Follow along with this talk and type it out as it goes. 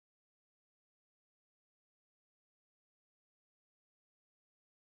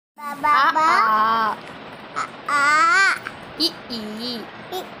A a I I U U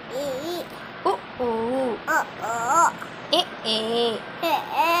E E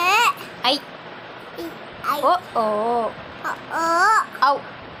I O O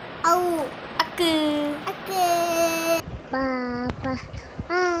Au Aku Papa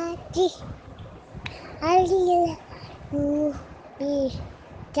Aji Alila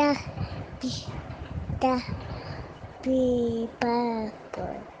Bita Bita Papa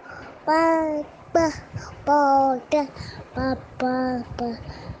Papa Papa Papa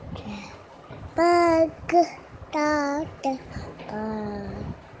Papa Tata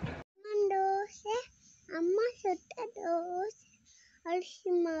Mandose Amma Sutta Dose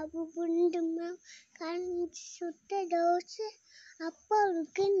அரிசிமாவு குண்டுமா கஞ்சி சுட்ட தோசை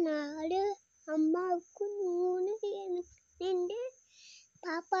அப்பாவுக்கு 4 அம்மாவுக்கு 3 எனக்கு 2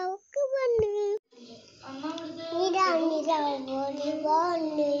 பாப்பாவுக்கு 1 நிலா நிலா ஓடிவா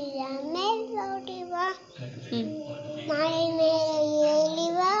நிலமே ஓடிவா மலை மேலே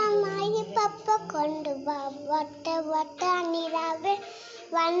ஏறிவா மாயி பாப்பா கொண்டு வா வட்ட வட்ட நிலாவே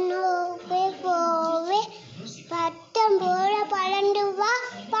வண்ணோவே போவே பட்டம் போல பழண்டு வா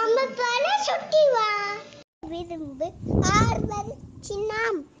பம்பு போல சுட்டி வா விரும்பு ஆர்வர்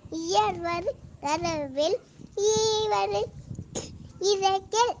சின்னம் இயர்வர் தரவில் ஈவர்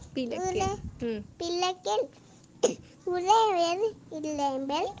இறக்கல் பிள்ளைகள் உறைவர்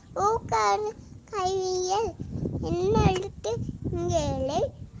இல்லைம்பல் ஊக்காறு கைவியல் என்னெழுத்து இங்கேலை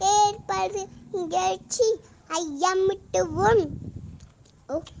ஏற்பது நிகழ்ச்சி ஐயமிட்டுவும்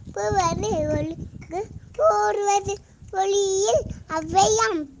ஒப்புவது ஒழுக்கு போர்வது ஒளியில்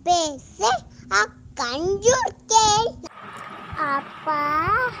அவ்வையாம் பேச அக்கஞ்சூர் கேள் அப்பா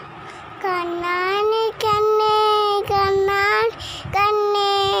கண்ணானே கண்ணே கண்ணான்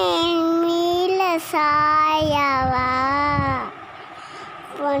கண்ணே நீல சாயவா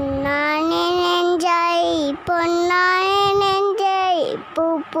பொன்னானே நெஞ்சை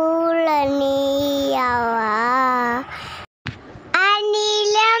பூப்புல நீயவா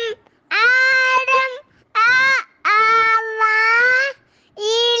அநிலம் ஆடம் ஆவா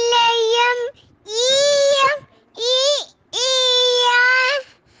இளையம் ஈயம் ஈயா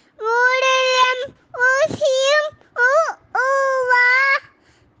மூடலம் ஊசியும் ஊவா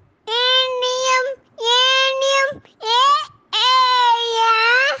ஏனியம் ஏனியம் ஏயா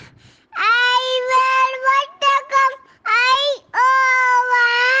ஐவர் வட்டகம் ஐ ஓவா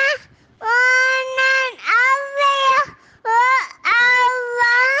ஓனன் அவ்வையா ஓ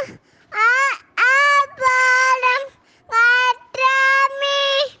அவ்வா ஆபாரம் காற்றாமே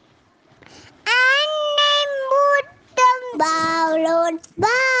அன்னை மூட்டம் பாலோன்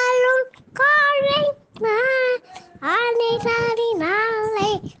காலை ஆனை சாரி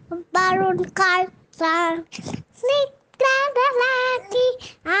நாளை பாலோன் கால் சார் நிற்கலாட்டி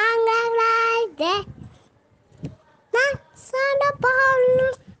ஆங்கலாய்தே சட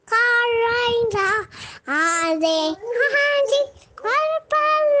பாலும் காலைதா ஆதே ஆதி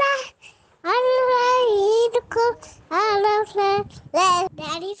வரப்பல்ல இருக்கும்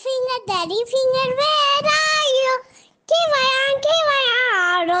daddy finger where are you kivaya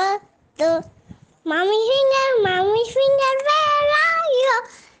do mommy finger where are you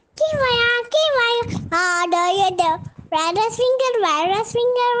kivaya how do you do brother's finger where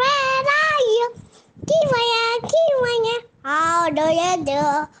are you kivaya how do you do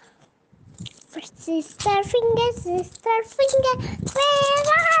sister finger where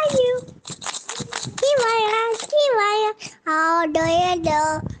are you kivaya how do you do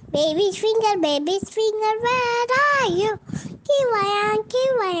baby's finger where are you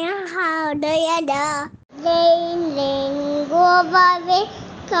kivaya how do you do rain go away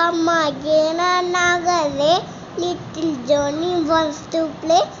come again another little Johnny wants to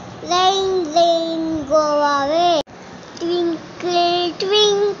play rain go away twinkle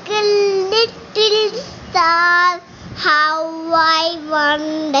twinkle little star how I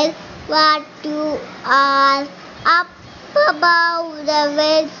wonder what you are up above the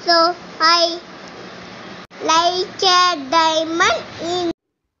world so high like a diamond in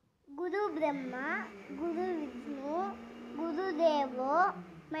Guru Brahma Guru Vishnu Guru Devo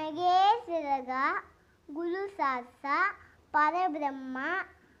Maheshwara Guru Sasa Parabrahma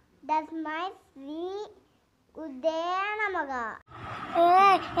Tasmai Shri Udaya Namaga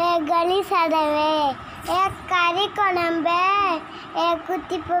गली सदवे एक कारी कोलंबे एक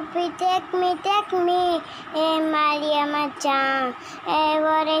कुत्ती puppy take me ए मारिया मचान ए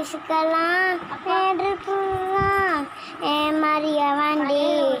वोरेस कला ए ड्रिपुला ए मारिया वांडी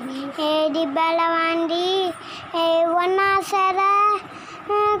ए डिबला वांडी ए वना सरा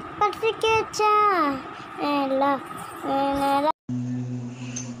पटके चा ए ला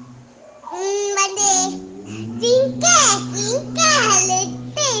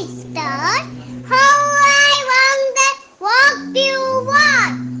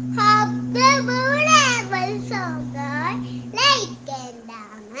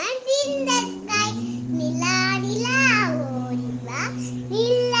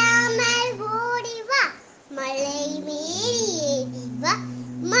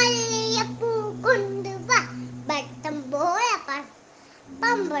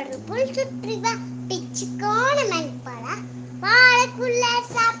சுற்றி வா பிச்சுக்கோண மண்பாடா வாழைக்குள்ள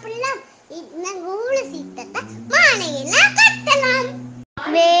சாப்பிடலாம் இன்னங்கூழ சீத்தத்தை மானையெல்லாம் கட்டலாம்.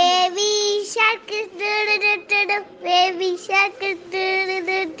 Baby shark do-do-do-do-do, baby shark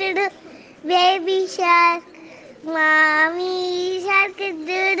do-do-do-do-do, baby shark, mommy shark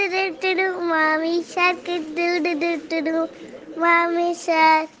do-do-do-do-do, mommy shark do-do-do-do-do, mommy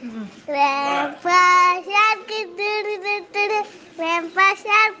shark, grandpa shark do-do-do-do-do, grandpa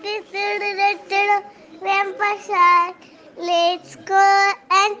shark do-do-do-do-do, grandpa shark. Let's go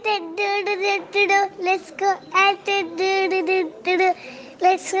and do-do-do-do-do, let's go and do-do-do-do-do,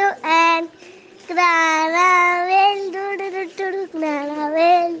 let's go and Grana will do-do-do-do-do, Grana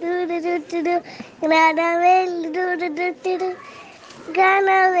will do-do-do-do-do, Grana will do-do-do-do-do,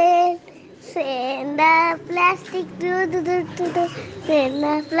 Grana will send the plastic do-do-do-do-do, send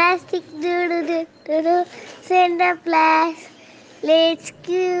the plastic do-do-do-do-do, send the plastic. Let's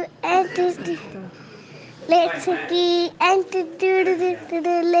go and do-do. Let's see and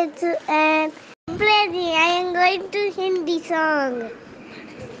do-do-do-do-do, let's and Brady, I am going to Hindi song.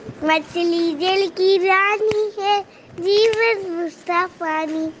 मछली जल की रानी है जीवन उसका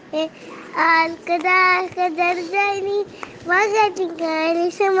पानी है आल कदार कदर जानी मगर ठिकाने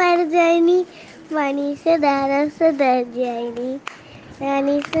से मर जानी पानी से डाला से डर जानी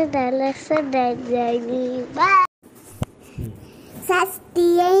पानी से डाला से डर जानी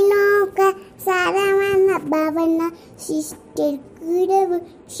சஷ்டியை நோக்க சரவண பவன சிஸ்டர் குடவு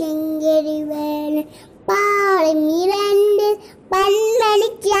செங்கரிவேலன் பாலை மிரண்டு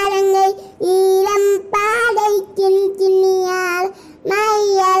பண்பளிச்சலங்கை ஈரம் பாடை கிண்கிணியால்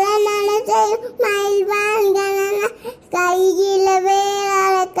மையல நனசை மயில்வான்களன கையில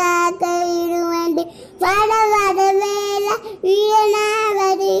வேளாள காக்கையிடுவண்டு வட வட வேல இயனா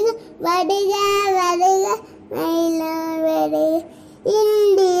வருக வடுக வருக மயிலா வருக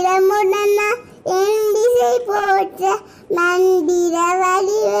இந்திரமுடன எண்டிசை போற்ற மந்திர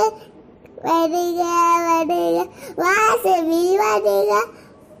வடிவ வருக வருக வாசவில் வருக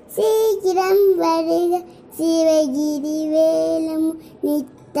சீக்கிரம் வருக சிவகிரி வேலம்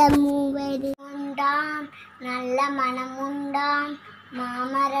நித்தமும் வருக உண்டாம் நல்ல மனம் உண்டாம்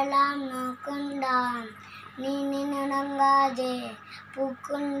மாமரலாம் நோக்குண்டாம் நீ நின்னுணங்காதே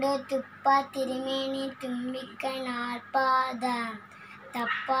பூக்குண்டு துப்பா திருமேனி தும்பிக்க நாற்பாதம்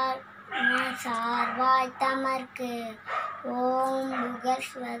தப்பா சார்வாய் தமர்க்கு ஓம்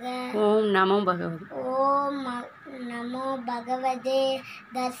புகஸ்வத ஓம் நமோ பகவதி ஓம் நமோ பகவதே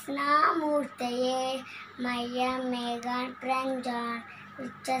தர்ஷனாமூர்த்தயே மைய மேகான் பிரஞ்சான்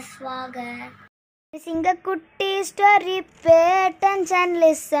உச்சஸ்வாக Sing a kutti story, pay attention,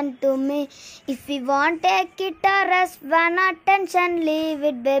 listen to me. If you want take it or else one attention, leave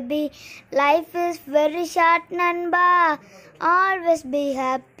it baby. Life is very short namba, always be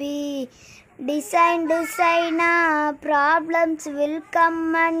happy. Designer, problems will come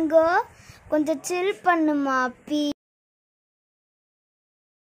and go. கொஞ்சம் chill பண்ணுமா அப்பி